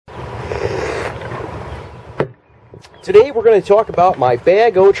Today we're going to talk about my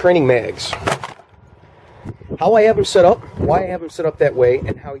Bag-O training mags. How I have them set up, why I have them set up that way,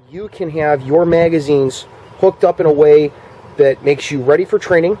 and how you can have your magazines hooked up in a way that makes you ready for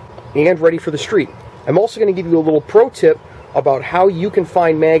training and ready for the street. I'm also going to give you a little pro tip about how you can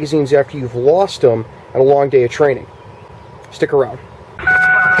find magazines after you've lost them on a long day of training. Stick around.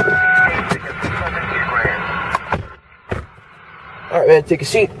 Alright man, take a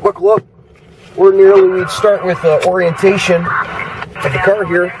seat, buckle up. Ordinarily we'd start with orientation of the car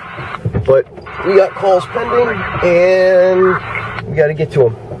here, but we got calls pending and we got to get to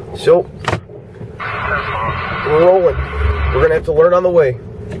them. So, we're rolling. We're going to have to learn on the way.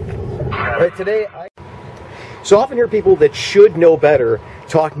 Alright, today So often hear people that should know better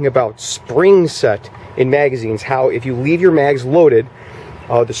talking about spring set in magazines, how if you leave your mags loaded,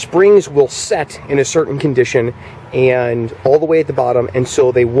 the springs will set in a certain condition and all the way at the bottom, and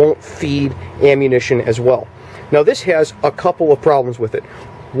so they won't feed ammunition as well. Now this has a couple of problems with it.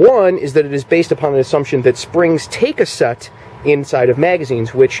 One is that it is based upon an assumption that springs take a set inside of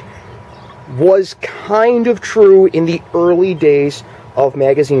magazines, which was kind of true in the early days of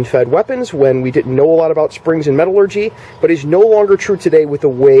magazine-fed weapons when we didn't know a lot about springs and metallurgy, but is no longer true today with the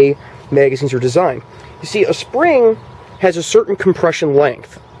way magazines are designed. You see, a spring has a certain compression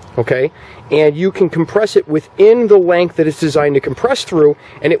length, okay? And you can compress it within the length that it's designed to compress through,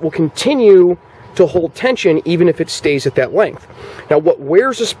 and it will continue to hold tension even if it stays at that length. Now, what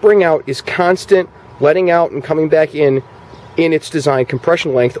wears a spring out is constant letting out and coming back in its designed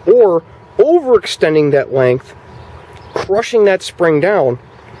compression length, or overextending that length, crushing that spring down,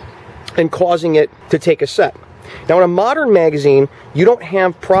 and causing it to take a set. Now, in a modern magazine, you don't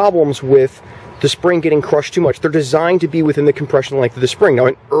have problems with the spring getting crushed too much. They're designed to be within the compression length of the spring. Now,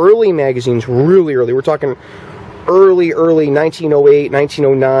 in early magazines, really early, we're talking early 1908,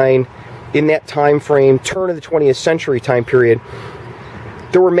 1909, in that time frame, turn of the 20th century time period,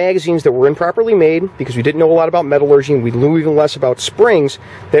 there were magazines that were improperly made because we didn't know a lot about metallurgy and we knew even less about springs,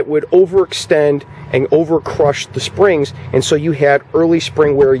 that would overextend and overcrush the springs, and so you had early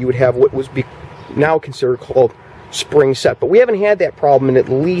spring where you would have what was now considered called spring set. But we haven't had that problem in at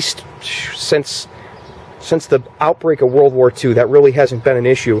least since the outbreak of World War II. That really hasn't been an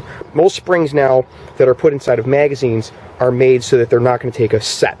issue. Most springs now that are put inside of magazines are made so that they're not going to take a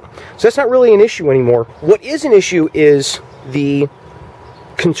set. So that's not really an issue anymore. What is an issue is the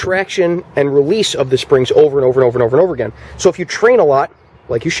contraction and release of the springs over and over and over and over and over again. So if you train a lot,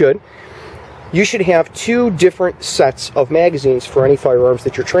 like you should have two different sets of magazines for any firearms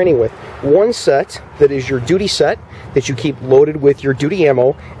that you're training with. One set that is your duty set that you keep loaded with your duty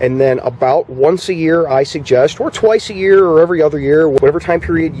ammo, and then about once a year, I suggest, or twice a year or every other year, whatever time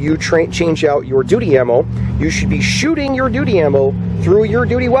period you change out your duty ammo, you should be shooting your duty ammo through your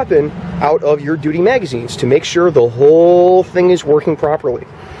duty weapon out of your duty magazines to make sure the whole thing is working properly.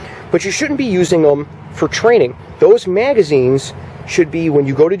 But you shouldn't be using them for training. Those magazines should be, when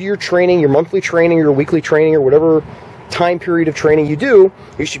you go to do your training, your monthly training, your weekly training, or whatever time period of training you do,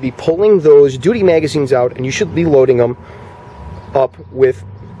 you should be pulling those duty magazines out and you should be loading them up with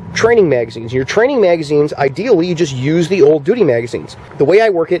training magazines. Your training magazines, ideally, you just use the old duty magazines. The way I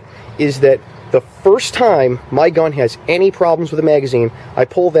work it is that the first time my gun has any problems with a magazine, I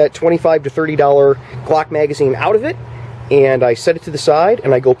pull that $25 to $30 Glock magazine out of it, and I set it to the side,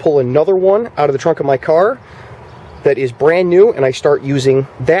 and I go pull another one out of the trunk of my car that is brand new, and I start using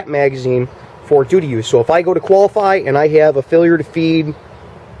that magazine for duty use. So if I go to qualify and I have a failure to feed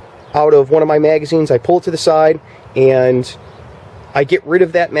out of one of my magazines, I pull it to the side and I get rid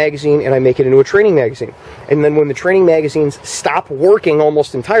of that magazine and I make it into a training magazine. And then when the training magazines stop working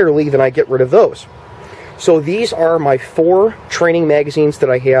almost entirely, then I get rid of those. So these are my 4 training magazines that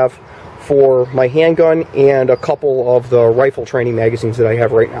I have for my handgun and a couple of the rifle training magazines that I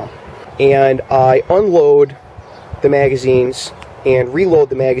have right now. And I unload the magazines and reload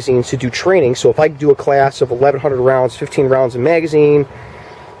the magazines to do training. So if I do a class of 1,100 rounds, 15 rounds in magazine,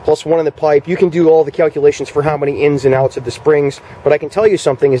 plus 1 in the pipe, you can do all the calculations for how many ins and outs of the springs. But I can tell you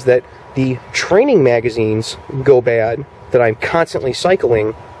something is that the training magazines go bad, that I'm constantly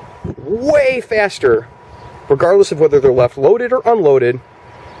cycling, way faster, regardless of whether they're left loaded or unloaded,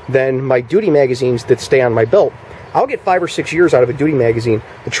 than my duty magazines that stay on my belt. I'll get 5 or 6 years out of a duty magazine.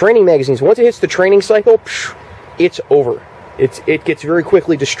 The training magazines, once it hits the training cycle, it's over. It gets very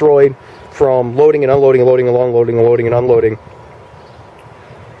quickly destroyed from loading and unloading and loading and unloading and loading and unloading.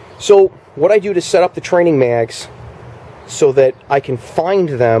 So what I do to set up the training mags so that I can find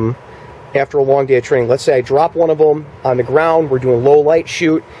them after a long day of training. Let's say I drop one of them on the ground, we're doing low light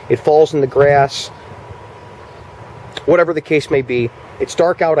shoot, it falls in the grass, whatever the case may be. it's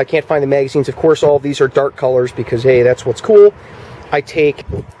dark out, I can't find the magazines. Of course, all of these are dark colors because, hey, that's what's cool. I take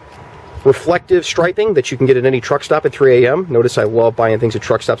reflective striping that you can get at any truck stop at 3 a.m. Notice I love buying things at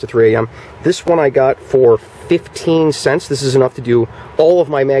truck stops at 3 a.m. This one I got for 15 cents. This is enough to do all of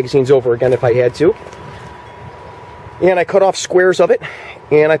my magazines over again if I had to. And I cut off squares of it,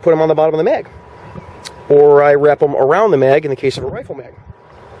 and I put them on the bottom of the mag. Or I wrap them around the mag in the case of a rifle mag.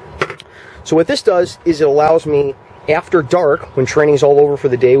 So what this does is it allows me, after dark, when training's all over for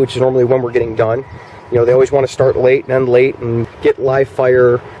the day, which is normally when we're getting done, you know, they always want to start late and end late and get live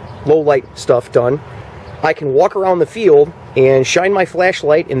fire, low light stuff done. I can walk around the field and shine my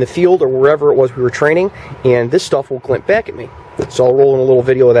flashlight in the field or wherever it was we were training, and this stuff will glint back at me. So I'll roll in a little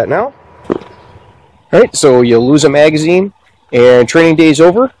video of that now. Alright, so you lose a magazine and training day's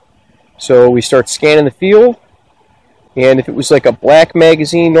over. So we start scanning the field, and if it was like a black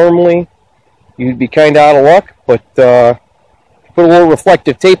magazine normally, you'd be kind of out of luck, but put a little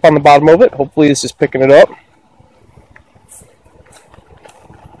reflective tape on the bottom of it. Hopefully this is picking it up.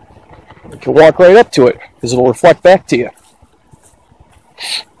 You can walk right up to it because it'll reflect back to you,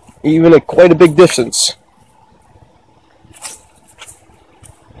 even at quite a big distance.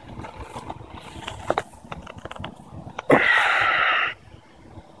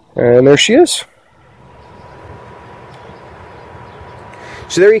 And there she is.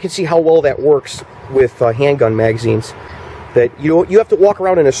 So there you can see how well that works with handgun magazines. That you have to walk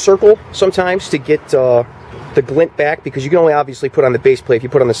around in a circle sometimes to get the glint back, because you can only obviously put on the base plate. If you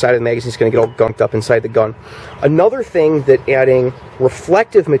put on the side of the magazine, it's going to get all gunked up inside the gun. Another thing that adding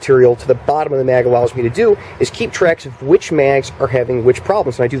reflective material to the bottom of the mag allows me to do is keep tracks of which mags are having which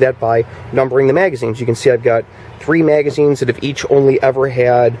problems, and I do that by numbering the magazines. You can see I've got 3 magazines that have each only ever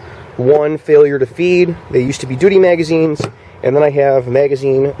had 1 failure to feed. They used to be duty magazines, and then I have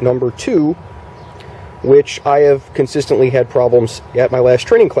magazine number 2, which I have consistently had problems at my last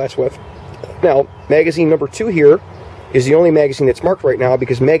training class with. Now, magazine number 2 here is the only magazine that's marked right now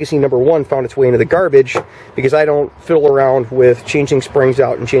because magazine number 1 found its way into the garbage because I don't fiddle around with changing springs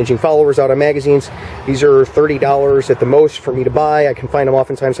out and changing followers out on magazines. These are $30 at the most for me to buy. I can find them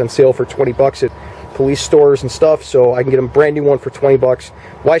oftentimes on sale for 20 bucks at police stores and stuff, so I can get a brand new one for 20 bucks.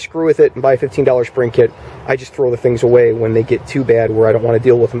 Why screw with it and buy a $15 spring kit? I just throw the things away when they get too bad where I don't want to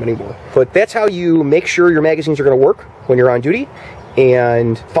deal with them anymore. But that's how you make sure your magazines are going to work when you're on duty,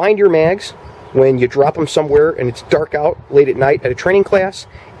 and find your mags when you drop them somewhere and it's dark out late at night at a training class,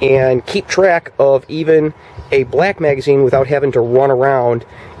 and keep track of even a black magazine without having to run around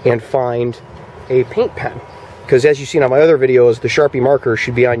and find a paint pen. Because as you've seen on my other videos, the Sharpie marker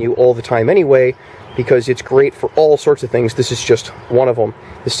should be on you all the time anyway, because it's great for all sorts of things. This is just one of them.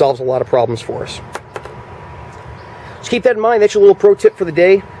 This solves a lot of problems for us. Just keep that in mind. That's your little pro tip for the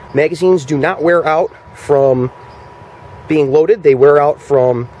day. Magazines do not wear out from being loaded. They wear out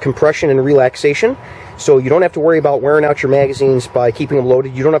from compression and relaxation. So you don't have to worry about wearing out your magazines by keeping them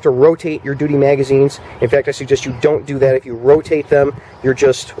loaded. You don't have to rotate your duty magazines. In fact, I suggest you don't do that. If you rotate them, you're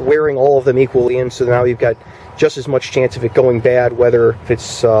just wearing all of them equally in, so now you've got just as much chance of it going bad, whether if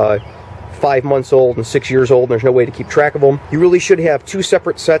it's 5 months old and 6 years old and there's no way to keep track of them. You really should have 2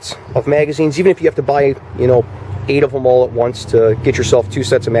 separate sets of magazines, even if you have to buy, 8 of them all at once to get yourself 2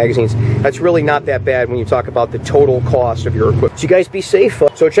 sets of magazines. That's really not that bad when you talk about the total cost of your equipment. So you guys be safe.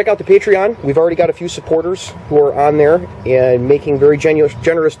 So check out the Patreon. We've already got a few supporters who are on there and making very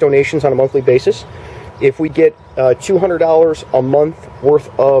generous donations on a monthly basis. If we get $200 a month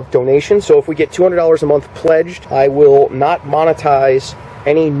worth of donations, so if we get $200 a month pledged, I will not monetize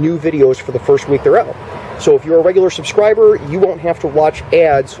any new videos for the first week they're out. So if you're a regular subscriber, you won't have to watch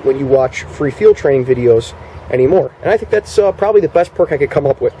ads when you watch free field training videos anymore. And I think that's probably the best perk I could come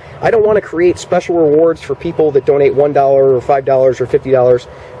up with. I don't want to create special rewards for people that donate $1 or $5 or $50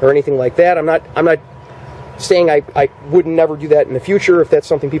 or anything like that. I'm not saying I would never do that in the future if that's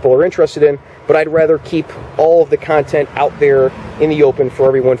something people are interested in, but I'd rather keep all of the content out there in the open for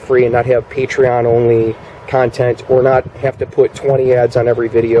everyone free and not have Patreon only content, or not have to put 20 ads on every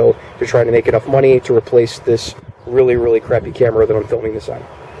video to try to make enough money to replace this really, really crappy camera that I'm filming this on.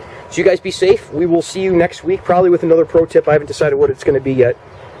 So you guys be safe. We will see you next week, probably with another pro tip. I haven't decided what it's going to be yet,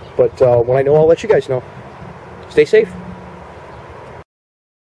 but when I know, I'll let you guys know. Stay safe.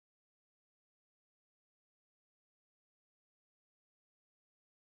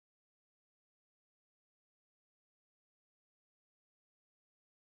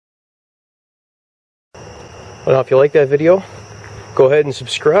 Well, if you like that video, go ahead and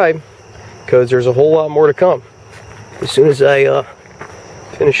subscribe, because there's a whole lot more to come. As soon as I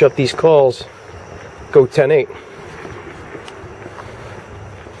finish up these calls, go 10-8.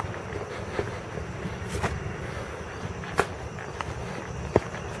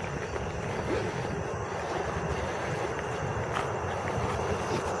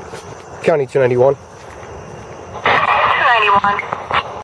 County 291. 291.